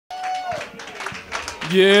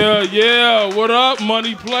Yeah, yeah. What up,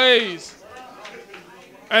 Money Plays?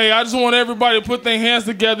 Hey, I just want everybody to put their hands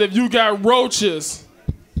together if you got roaches.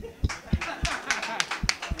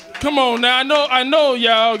 Come on now, I know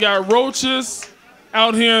y'all got roaches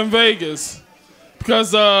out here in Vegas.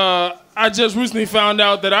 Because I just recently found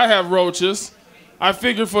out that I have roaches. I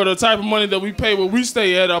figured for the type of money that we pay where we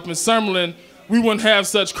stay at up in Summerlin, we wouldn't have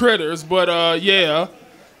such critters. But yeah,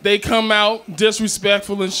 they come out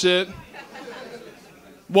disrespectful and shit.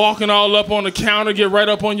 Walking all up on the counter, get right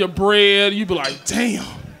up on your bread. You be like, damn.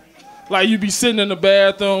 Like you be sitting in the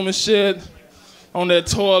bathroom and shit on that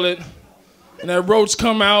toilet. And that roach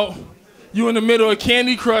come out. You in the middle of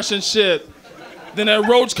Candy Crush and shit. Then that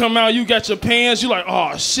roach come out, you got your pants. You like,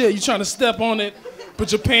 oh shit, you trying to step on it.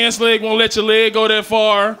 But your pants leg won't let your leg go that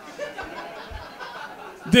far.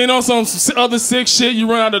 Then on some other sick shit, you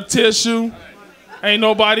run out of tissue. Ain't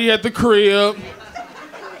nobody at the crib.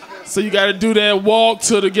 So you gotta do that walk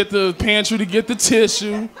to get the pantry to get the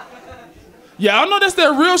tissue. Yeah, I know that's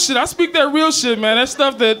that real shit. I speak that real shit, man. That's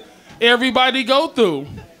stuff that everybody go through.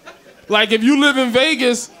 Like if you live in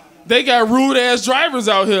Vegas, they got rude ass drivers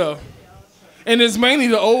out here. And it's mainly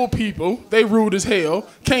the old people. They rude as hell.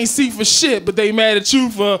 Can't see for shit, but they mad at you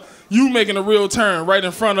for you making a real turn right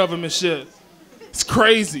in front of them and shit. It's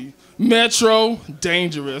crazy. Metro,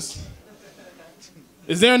 dangerous.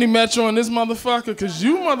 Is there any Metro in this motherfucker? Because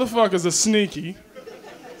you motherfuckers are sneaky.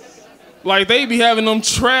 Like, they be having them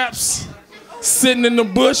traps sitting in the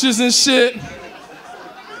bushes and shit.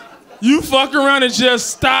 You fuck around and just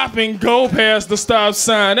stop and go past the stop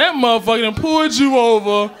sign. That motherfucker done pulled you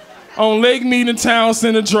over on Lake Mead Town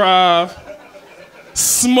Center Drive.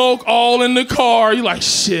 Smoke all in the car. You like,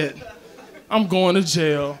 shit, I'm going to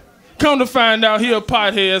jail. Come to find out he a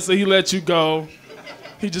pothead, so he let you go.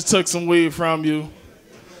 He just took some weed from you.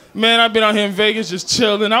 Man, I've been out here in Vegas just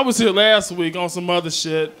chilling. I was here last week on some other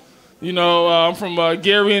shit. You know, I'm from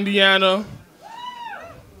Gary, Indiana.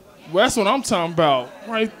 Well, that's what I'm talking about,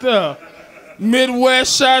 right there.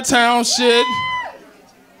 Midwest, Chi-Town shit.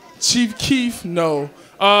 Chief Keef, no.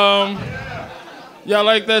 Y'all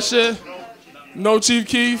like that shit? No Chief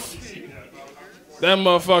Keef? That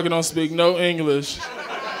motherfucker don't speak no English.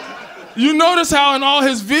 You notice how in all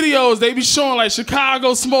his videos, they be showing like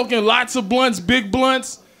Chicago smoking lots of blunts, big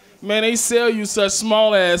blunts. Man, they sell you such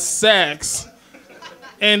small ass sacks.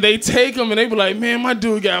 And they take them and they be like, man, my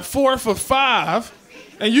dude got 4 for $5.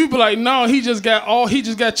 And you be like, no, he just got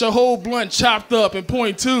your whole blunt chopped up in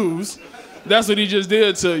 .2s. That's what he just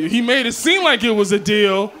did to you. He made it seem like it was a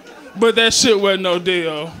deal, but that shit wasn't no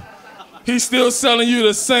deal. He's still selling you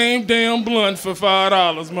the same damn blunt for $5,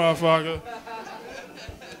 motherfucker.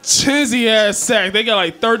 Chizzy ass sack. They got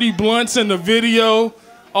like 30 blunts in the video,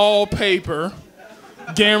 all paper.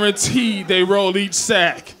 Guaranteed they roll each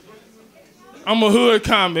sack. I'm a hood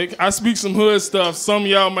comic. I speak some hood stuff. Some of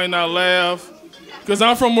y'all might not laugh. Because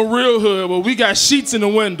I'm from a real hood where we got sheets in the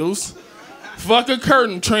windows. Fuck a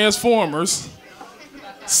curtain, Transformers.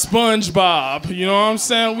 SpongeBob. You know what I'm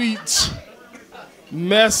saying? We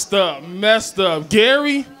messed up.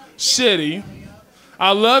 Gary, shitty.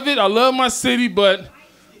 I love it. I love my city, but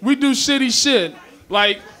we do shitty shit.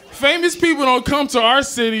 Like, famous people don't come to our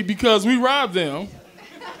city because we robbed them.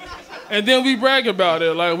 And then we brag about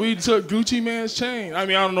it, like we took Gucci Man's chain. I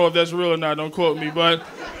mean, I don't know if that's real or not, don't quote me, but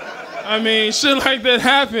I mean, shit like that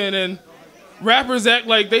happen, and rappers act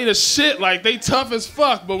like they the shit, like they tough as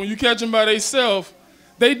fuck, but when you catch them by themselves,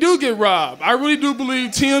 they do get robbed. I really do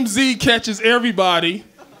believe TMZ catches everybody.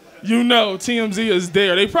 You know, TMZ is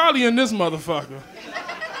there. They probably in this motherfucker.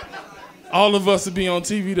 All of us will be on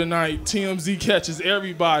TV tonight. TMZ catches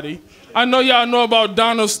everybody. I know y'all know about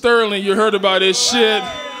Donald Sterling. You heard about this shit.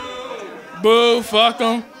 Boo, fuck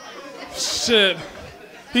him. Shit.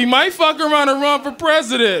 He might fuck around and run for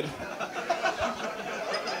president.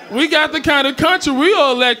 We got the kind of country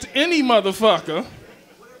we'll elect any motherfucker.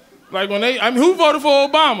 Like when who voted for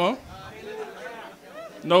Obama?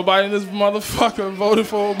 Nobody in this motherfucker voted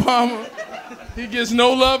for Obama. He gets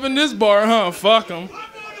no love in this bar, huh? Fuck him.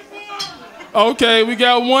 Okay, we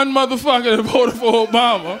got one motherfucker that voted for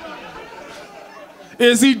Obama.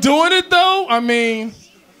 Is he doing it though? I mean,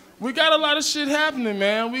 we got a lot of shit happening,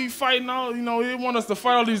 man. We fighting all, you know, they want us to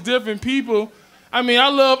fight all these different people. I mean, I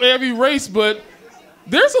love every race, but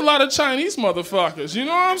there's a lot of Chinese motherfuckers, you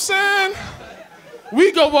know what I'm saying?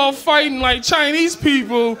 We go out fighting like Chinese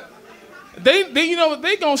people. They you know,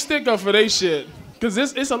 they gonna stick up for their shit. Cause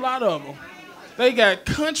it's a lot of them. They got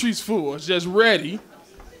countries full, just ready.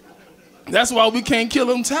 That's why we can't kill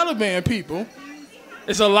them Taliban people.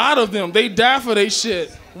 It's a lot of them. They die for their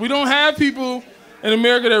shit. We don't have people in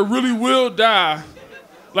America that really will die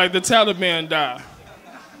like the Taliban die.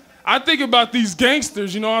 I think about these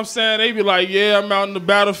gangsters, you know what I'm saying? They be like, yeah, I'm out in the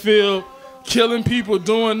battlefield, killing people,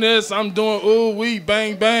 doing this, I'm doing ooh, wee,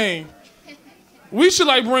 bang, bang. We should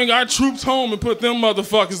like bring our troops home and put them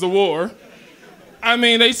motherfuckers to war. I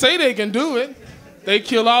mean, they say they can do it. They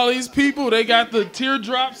kill all these people, they got the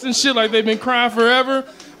teardrops and shit like they've been crying forever.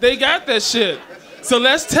 They got that shit. So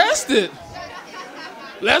let's test it.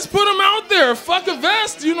 Let's put them out there, fuck a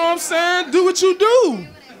vest, you know what I'm saying? Do what you do.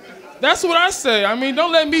 That's what I say. I mean,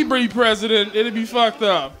 don't let me be president, it'll be fucked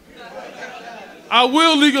up. I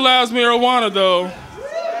will legalize marijuana though.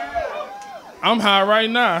 I'm high right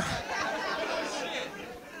now.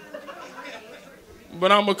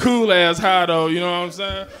 But I'm a cool ass high though, you know what I'm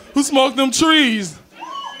saying? Who smoked them trees?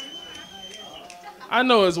 I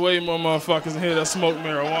know there's way more motherfuckers in here that smoke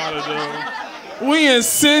marijuana, dude. We in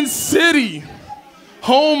Sin City,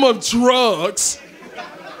 home of drugs.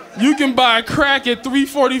 You can buy crack at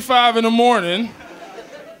 3:45 in the morning.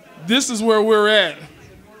 This is where we're at.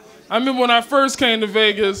 I remember when I first came to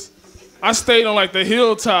Vegas, I stayed on like the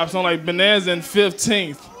hilltops on like Bonanza and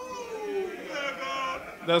 15th.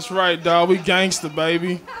 That's right, dawg. We gangster,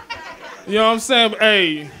 baby. You know what I'm saying?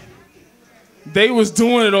 Hey, they was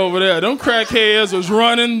doing it over there. Them crackheads was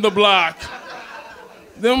running the block.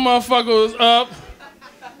 Them motherfuckers was up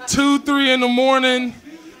 2, 3 in the morning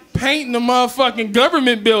painting the motherfucking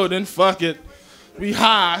government building. Fuck it. We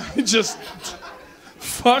high. Just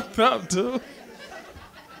fucked up, dude.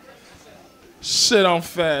 Shit, I'm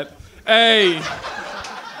fat. Hey,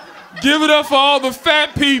 give it up for all the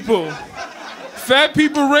fat people. Fat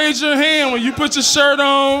people, raise your hand when you put your shirt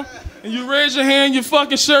on and you raise your hand, your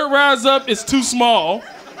fucking shirt rises up, it's too small.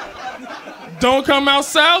 Don't come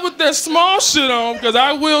outside with that small shit on, because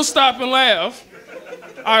I will stop and laugh.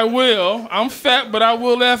 I will. I'm fat, but I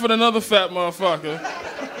will laugh at another fat motherfucker.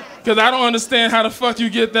 Because I don't understand how the fuck you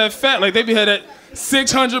get that fat. Like, they be had that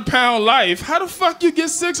 600-pound life. How the fuck you get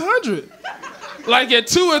 600? Like, at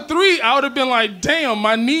 2 or 3, I would have been like, damn,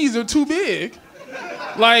 my knees are too big.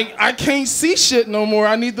 Like, I can't see shit no more.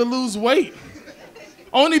 I need to lose weight.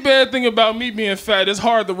 Only bad thing about me being fat, it's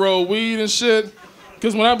hard to roll weed and shit.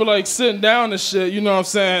 Because when I be like sitting down and shit, you know what I'm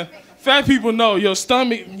saying? Fat people know your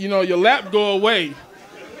stomach, you know, your lap go away.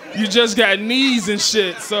 You just got knees and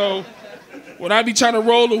shit. So when I be trying to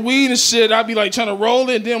roll the weed and shit, I be like trying to roll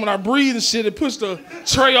it. And then when I breathe and shit, it push the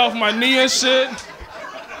tray off my knee and shit.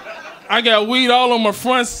 I got weed all on my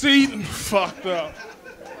front seat. Fucked up.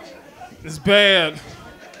 It's bad.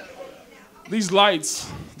 These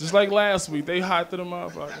lights, just like last week, they hot to the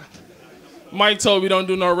motherfucker. Mike told me don't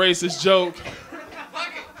do no racist joke.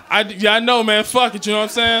 I know, man, fuck it, you know what I'm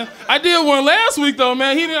saying? I did one last week, though,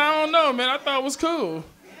 man. I don't know, man. I thought it was cool.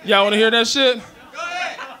 Y'all want to hear that shit?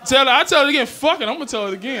 I tell it again. Fuck it, I'm going to tell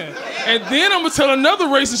it again. And then I'm going to tell another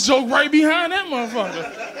racist joke right behind that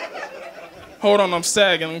motherfucker. Hold on, I'm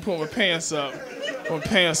sagging. Let me put my pants up. My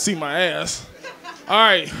pants see my ass. All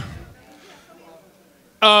right.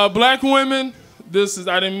 Black women,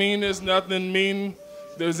 I didn't mean this, nothing mean.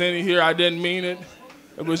 There's any here, I didn't mean it.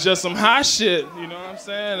 It was just some hot shit, you know what I'm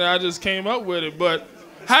saying? I just came up with it. But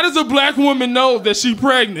how does a black woman know that she's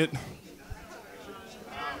pregnant?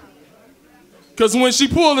 Because when she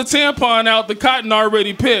pulled the tampon out, the cotton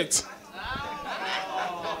already picked.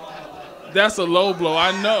 That's a low blow,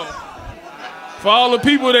 I know. For all the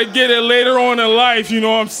people that get it later on in life, you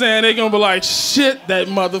know what I'm saying? They're going to be like, shit, that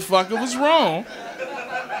motherfucker was wrong.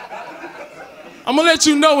 I'm gonna let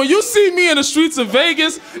you know, when you see me in the streets of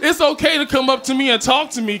Vegas, it's okay to come up to me and talk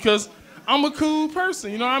to me, because I'm a cool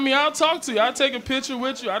person, you know what I mean? I'll talk to you, I'll take a picture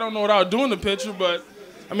with you. I don't know what I'll do in the picture, but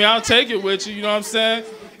I mean, I'll take it with you, you know what I'm saying?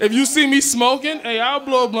 If you see me smoking, hey, I'll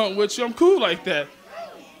blow a blunt with you, I'm cool like that.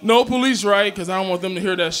 No police, right? Because I don't want them to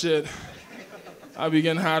hear that shit. I'll be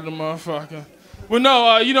getting high to the motherfucker. But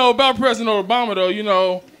no, you know, about President Obama, though, you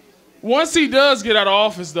know, once he does get out of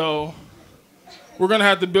office, though, we're gonna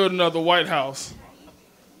have to build another White House.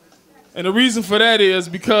 And the reason for that is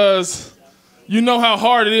because you know how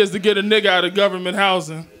hard it is to get a nigga out of government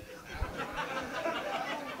housing.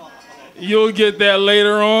 You'll get that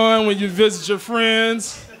later on when you visit your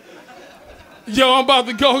friends. Yo, I'm about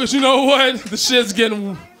to go, because you know what? The shit's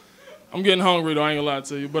I'm getting hungry though, I ain't gonna lie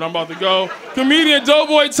to you, but I'm about to go. Comedian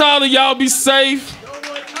Doughboy Tyler, y'all be safe.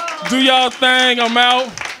 Do y'all thing, I'm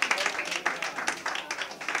out.